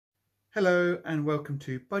Hello and welcome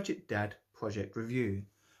to Budget Dad Project Review.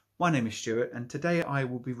 My name is Stuart and today I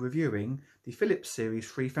will be reviewing the Philips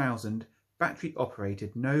Series 3000 battery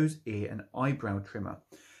operated nose, ear and eyebrow trimmer.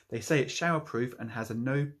 They say it's shower proof and has a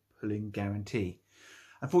no pulling guarantee.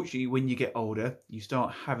 Unfortunately, when you get older you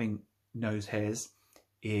start having nose hairs,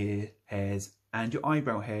 ear hairs and your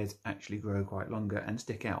eyebrow hairs actually grow quite longer and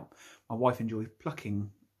stick out. My wife enjoys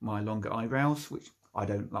plucking my longer eyebrows, which I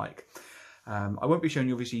don't like. I won't be showing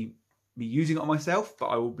you obviously me using it on myself, but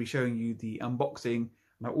I will be showing you the unboxing,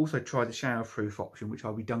 and I'll also try the shower proof option, which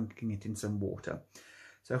I'll be dunking it in some water.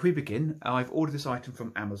 So if we begin, I've ordered this item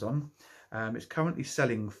from Amazon. It's currently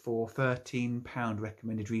selling for £13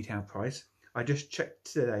 recommended retail price. I just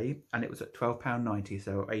checked today and it was at £12.90,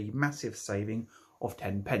 so a massive saving of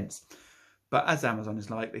 10p. But as Amazon is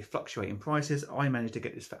like, they fluctuate in prices. I managed to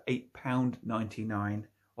get this for £8.99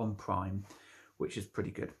 on Prime, which is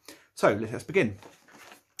pretty good. So let's begin.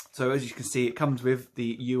 So as you can see, it comes with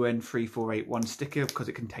the UN3481 sticker because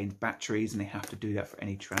it contains batteries and they have to do that for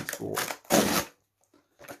any transport.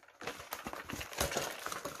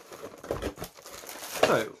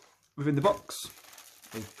 So within the box,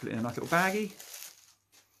 they put it in a nice little baggie.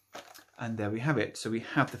 And there we have it. So we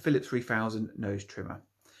have the Philips 3000 nose trimmer.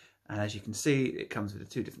 And as you can see, it comes with the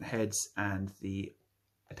two different heads and the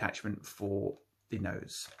attachment for the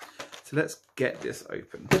nose. So let's get this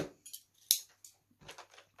open.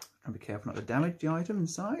 And be careful not to damage the item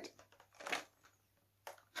inside.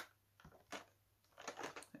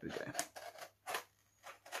 There we go.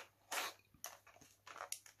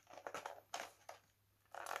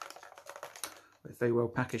 It's very well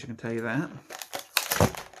packaged, I can tell you that.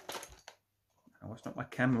 Oh, it's not my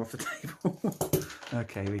camera off the table.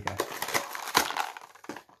 Okay, here we go.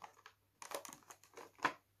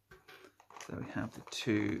 So we have the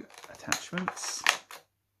two attachments.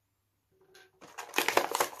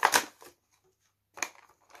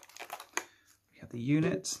 We have the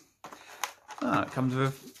unit. It comes with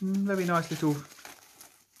a very nice little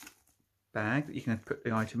bag that you can put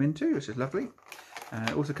the item into, which is lovely.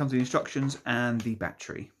 It also comes with instructions and the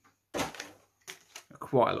battery.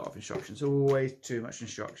 Quite a lot of instructions, always too much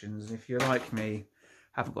instructions. If you're like me,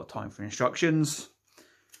 haven't got time for instructions.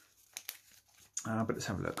 But let's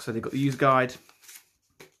have a look. So they've got the user guide.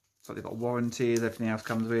 So they've got warranties, everything else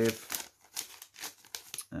comes with.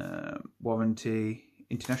 Warranty,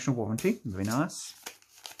 international warranty, very nice.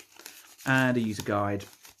 And a user guide.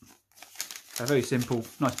 So very simple,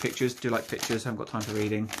 nice pictures, do like pictures, haven't got time for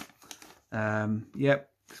reading. Yep,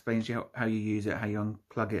 explains you how you use it, how you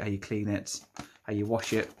unplug it, how you clean it, how you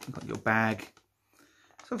wash it. You've got your bag.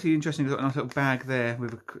 It's obviously interesting, we've got a nice little bag there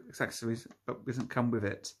with accessories, but doesn't come with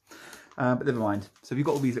it. But never mind. So you've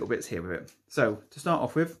got all these little bits here with it. So to start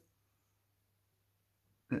off with,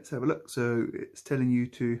 let's have a look. So it's telling you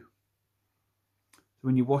to,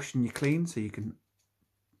 when you wash and you clean, so you can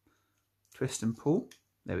twist and pull.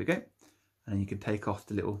 There we go. And then you can take off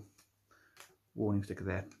the little warning sticker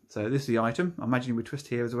there. So this is the item. I imagine we twist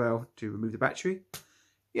here as well to remove the battery.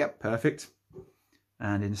 Yep, perfect.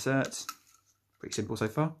 And insert. Pretty simple so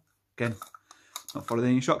far. Again, not following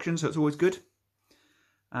the instructions, so it's always good.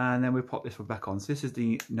 And then we pop this one back on. So this is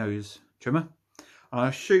the nose trimmer. I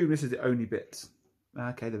assume this is the only bit.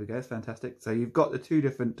 Okay, there we go. It's fantastic. So you've got the two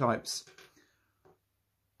different types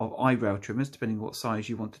of eyebrow trimmers, depending on what size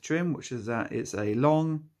you want to trim, which is that it's a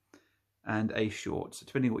long and a short. So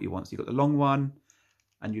depending on what you want. So you've got the long one,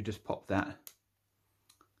 and you just pop that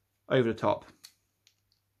over the top.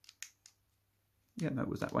 Yeah, no, it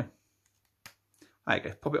was that way. There you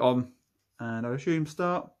go. Pop it on, and I assume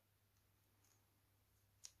start.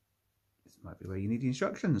 This might be where you need the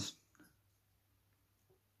instructions.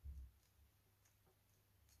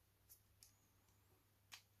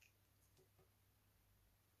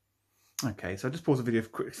 Okay, so I just pause the video for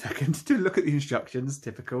a quick second to look at the instructions,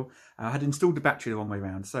 typical. I had installed the battery the wrong way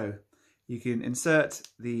around, so you can insert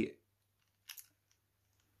the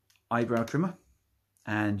eyebrow trimmer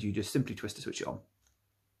and you just simply twist to switch it on.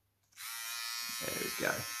 There we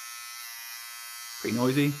go. Pretty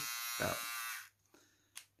noisy, but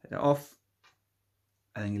take that off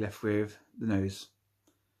and then you're left with the nose.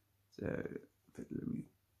 So let me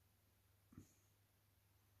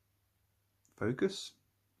focus.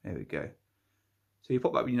 There we go. So you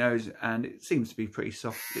pop that with your nose and it seems to be pretty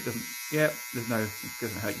soft. It doesn't, yeah, there's no, it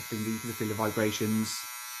doesn't hurt your finger. You can feel the vibrations.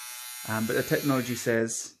 But the technology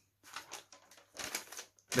says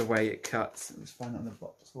the way it cuts. Let's find that on the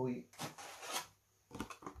box for you.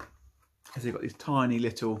 So you've got these tiny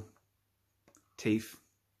little teeth,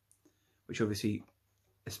 which obviously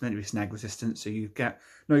it's meant to be snag resistant. So you get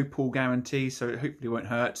no pull guarantee, so it hopefully won't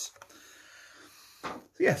hurt.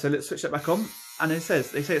 So yeah, so let's switch that back on. And they say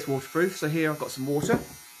it's waterproof. So here I've got some water.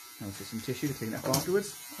 And also some tissue to clean it up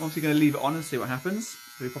afterwards. I'm obviously going to leave it on and see what happens.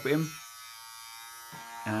 So we pop it in.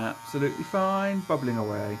 Absolutely fine, bubbling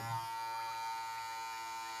away.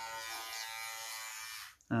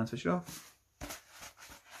 And switch it off.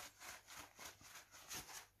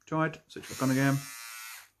 Dried, switch back on again.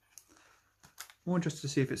 More interested to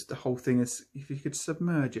see if it's the whole thing is, if you could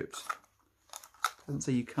submerge it. Doesn't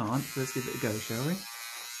say you can't, so let's give it a go, shall we?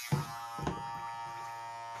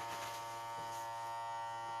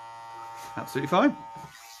 Absolutely fine.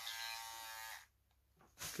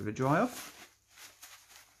 Give it a dry off.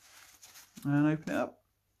 And open it up.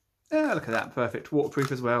 Yeah, look at that, perfect.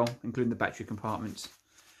 Waterproof as well, including the battery compartment,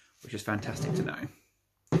 which is fantastic to know.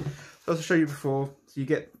 So as I showed you before, so you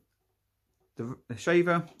get the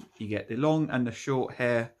shaver, you get the long and the short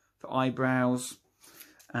hair for eyebrows,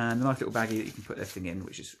 and a nice little baggie that you can put everything in,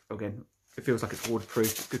 which is, again, it feels like it's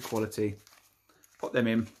waterproof, it's good quality. Pop them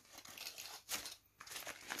in.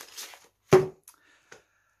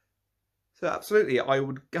 So absolutely,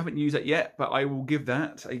 haven't used that yet, but I will give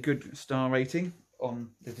that a good star rating on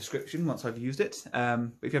the description once I've used it.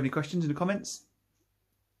 But if you have any questions in the comments,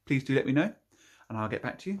 please do let me know and I'll get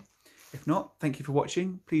back to you. If not, thank you for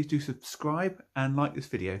watching. Please do subscribe and like this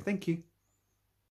video. Thank you.